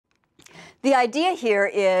The idea here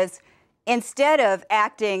is, instead of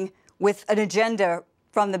acting with an agenda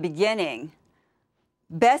from the beginning,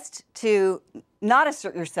 best to not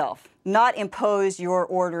assert yourself, not impose your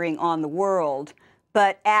ordering on the world,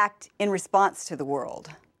 but act in response to the world.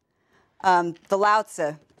 The Lao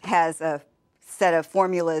Tzu has a set of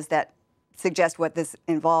formulas that suggest what this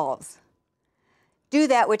involves. Do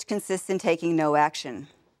that which consists in taking no action.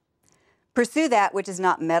 Pursue that which is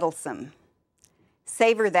not meddlesome.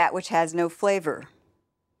 Savor that which has no flavor.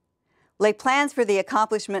 Lay plans for the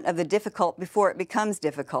accomplishment of the difficult before it becomes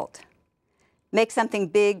difficult. Make something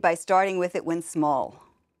big by starting with it when small.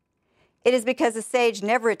 It is because a sage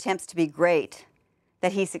never attempts to be great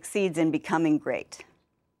that he succeeds in becoming great.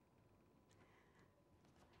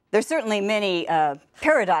 There's certainly many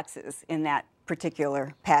paradoxes in that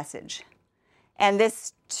particular passage. And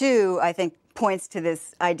this, too, I think, points to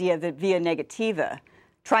this idea of the via negativa,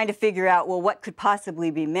 trying to figure out, well, what could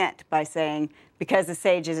possibly be meant by saying, because the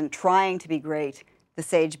sage isn't trying to be great, the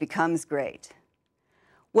sage becomes great.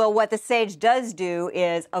 Well, what the sage does do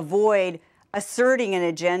is avoid asserting an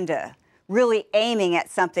agenda, really aiming at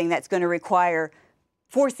something that's going to require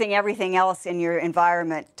forcing everything else in your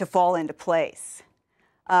environment to fall into place.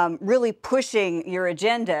 Really pushing your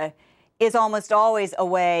agenda is almost always a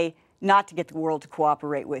way not to get the world to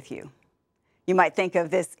cooperate with you. You might think of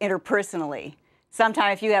this interpersonally.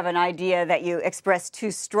 Sometimes if you have an idea that you express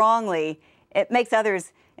too strongly, it makes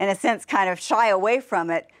others, in a sense, kind of shy away from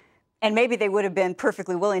it, and maybe they would have been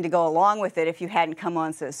perfectly willing to go along with it if you hadn't come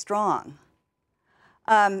on so strong.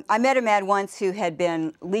 I met a man once who had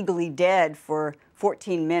been legally dead for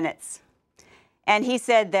 14 minutes, and he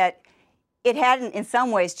said that it hadn't in some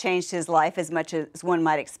ways changed his life as much as one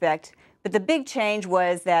might expect, but the big change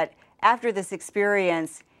was that after this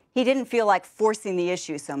experience, he didn't feel like forcing the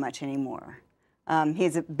issue so much anymore.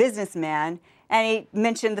 He's a businessman, and he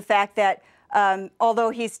mentioned the fact that although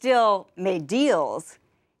he still made deals,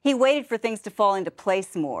 he waited for things to fall into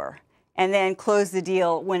place more and then closed the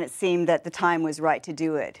deal when it seemed that the time was right to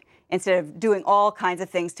do it, instead of doing all kinds of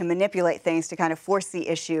things to manipulate things to kind of force the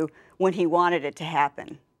issue when he wanted it to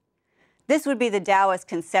happen. This would be the Daoist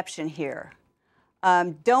conception here.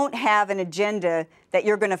 Don't have an agenda that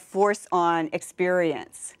you're going to force on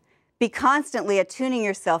experience. Be constantly attuning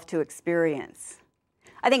yourself to experience.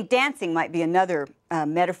 I think dancing might be another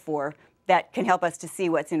metaphor that can help us to see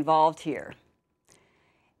what's involved here.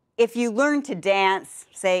 If you learn to dance,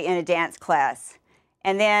 say in a dance class,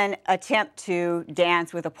 and then attempt to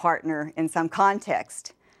dance with a partner in some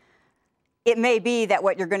context, it may be that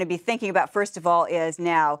what you're going to be thinking about, first of all, is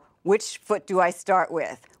now, which foot do I start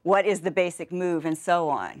with? What is the basic move? And so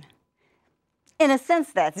on. In a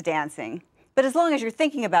sense, that's dancing. But as long as you're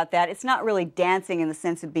thinking about that, it's not really dancing in the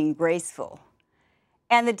sense of being graceful.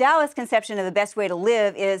 And the Taoist conception of the best way to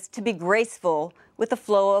live is to be graceful with the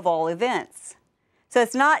flow of all events. So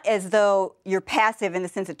it's not as though you're passive in the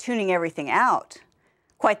sense of tuning everything out.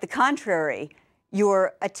 Quite the contrary.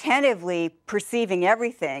 You're attentively perceiving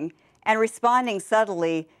everything and responding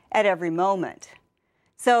subtly at every moment.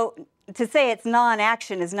 So to say it's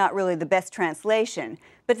non-action is not really the best translation,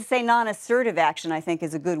 but to say non-assertive action, I think,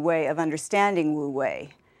 is a good way of understanding Wu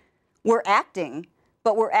Wei. We're acting,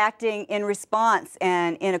 but we're acting in response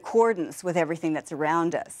and in accordance with everything that's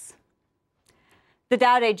around us. The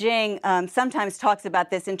Tao Te Ching sometimes talks about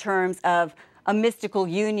this in terms of a mystical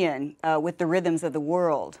union with the rhythms of the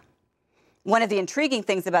world. One of the intriguing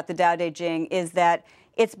things about the Tao Te Ching is that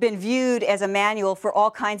it's been viewed as a manual for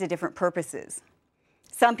all kinds of different purposes.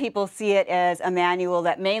 Some people see it as a manual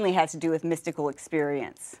that mainly has to do with mystical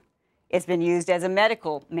experience. It's been used as a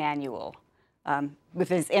medical manual,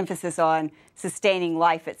 with its emphasis on sustaining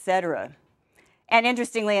life, etc. And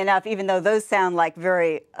interestingly enough, even though those sound like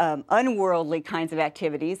very unworldly kinds of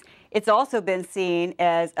activities, it's also been seen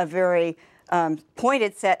as a very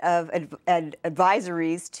pointed set of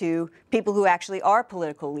advisories to people who actually are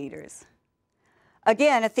political leaders.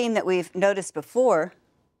 Again, a theme that we've noticed before,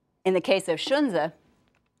 in the case of Shunzi,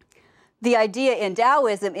 the idea in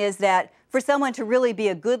Taoism is that for someone to really be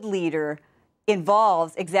a good leader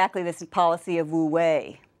involves exactly this policy of Wu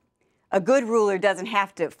Wei. A good ruler doesn't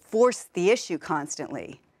have to force the issue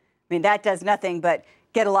constantly. I mean, that does nothing but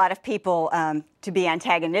get a lot of people to be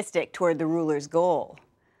antagonistic toward the ruler's goal.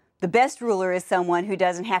 The best ruler is someone who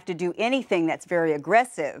doesn't have to do anything that's very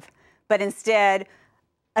aggressive, but instead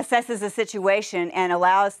assesses a situation and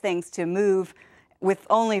allows things to move with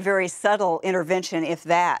only very subtle intervention, if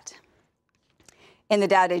that. In the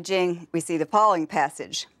Tao Te Ching, we see the following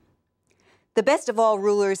passage. The best of all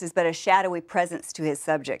rulers is but a shadowy presence to his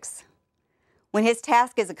subjects. When his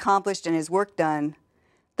task is accomplished and his work done,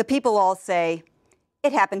 the people all say,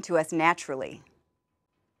 it happened to us naturally.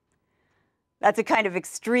 That's a kind of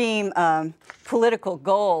extreme political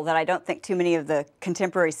goal that I don't think too many of the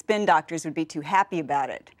contemporary spin doctors would be too happy about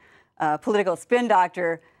it. Political spin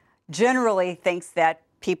doctor generally thinks that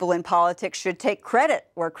people in politics should take credit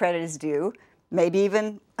where credit is due, maybe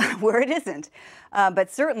even where it isn't.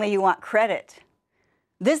 But certainly you want credit.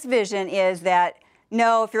 This vision is that,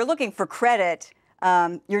 no, if you're looking for credit,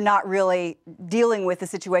 you're not really dealing with the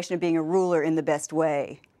situation of being a ruler in the best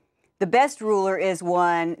way. The best ruler is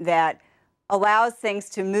one that allows things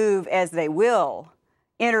to move as they will,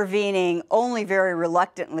 intervening only very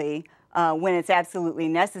reluctantly when it's absolutely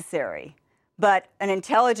necessary. But an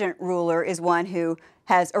intelligent ruler is one who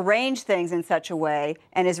has arranged things in such a way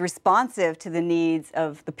and is responsive to the needs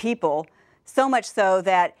of the people, so much so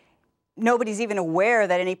that nobody's even aware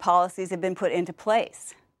that any policies have been put into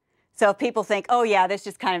place. So if people think, oh yeah, this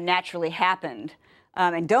just kind of naturally happened,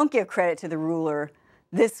 and don't give credit to the ruler,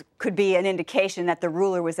 this could be an indication that the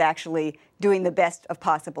ruler was actually doing the best of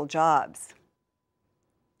possible jobs.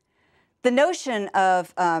 The notion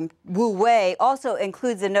of Wu Wei also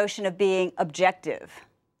includes the notion of being objective.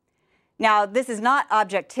 Now, this is not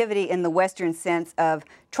objectivity in the Western sense of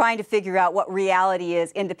trying to figure out what reality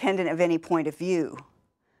is independent of any point of view.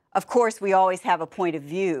 Of course, we always have a point of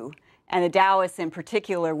view, and the Taoists in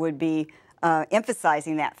particular would be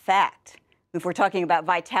emphasizing that fact. If we're talking about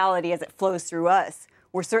vitality as it flows through us,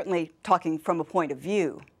 we're certainly talking from a point of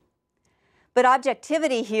view. But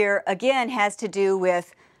objectivity here, again, has to do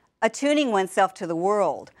with attuning oneself to the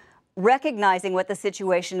world, recognizing what the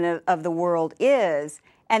situation of the world is,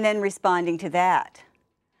 and then responding to that.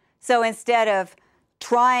 So instead of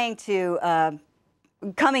trying to,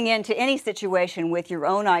 coming into any situation with your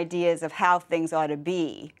own ideas of how things ought to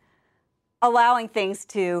be, allowing things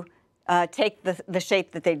to take the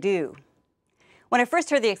shape that they do. When I first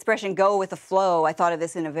heard the expression, go with the flow, I thought of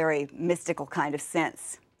this in a very mystical kind of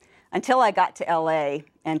sense, until I got to LA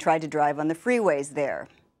and tried to drive on the freeways there.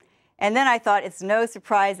 And then I thought, it's no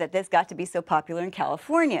surprise that this got to be so popular in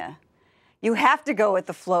California. You have to go with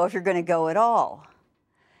the flow if you're going to go at all.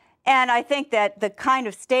 And I think that the kind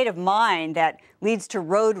of state of mind that leads to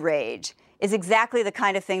road rage is exactly the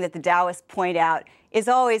kind of thing that the Taoists point out is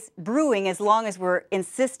always brewing as long as we're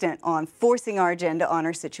insistent on forcing our agenda on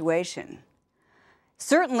our situation.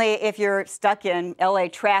 Certainly, if you're stuck in LA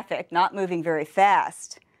traffic, not moving very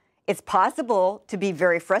fast, it's possible to be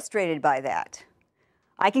very frustrated by that.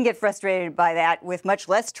 I can get frustrated by that with much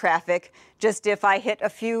less traffic, just if I hit a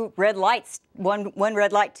few red lights, one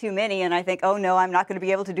red light too many, and I think, oh no, I'm not going to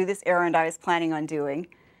be able to do this errand I was planning on doing.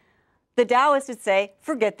 The Taoists would say,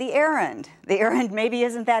 forget the errand. The errand maybe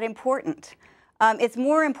isn't that important. It's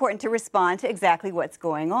more important to respond to exactly what's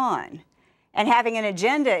going on. And having an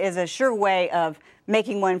agenda is a sure way of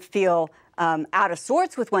making one feel out of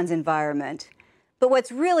sorts with one's environment. But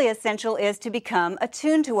what's really essential is to become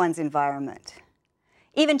attuned to one's environment.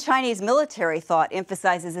 Even Chinese military thought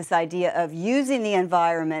emphasizes this idea of using the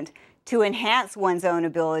environment to enhance one's own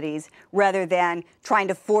abilities rather than trying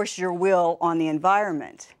to force your will on the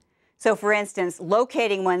environment. So for instance,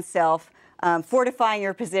 locating oneself, fortifying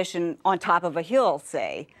your position on top of a hill,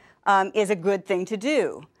 say, is a good thing to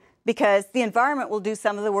do because the environment will do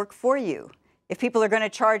some of the work for you. If people are going to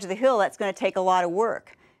charge the hill, that's going to take a lot of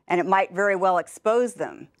work, and it might very well expose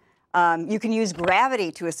them. You can use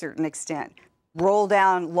gravity to a certain extent. Roll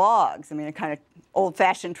down logs, I mean, a kind of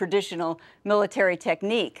old-fashioned traditional military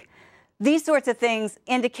technique. These sorts of things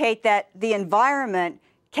indicate that the environment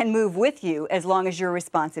can move with you as long as you're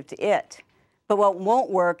responsive to it. But what won't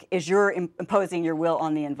work is you're imposing your will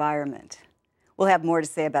on the environment. We'll have more to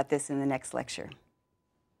say about this in the next lecture.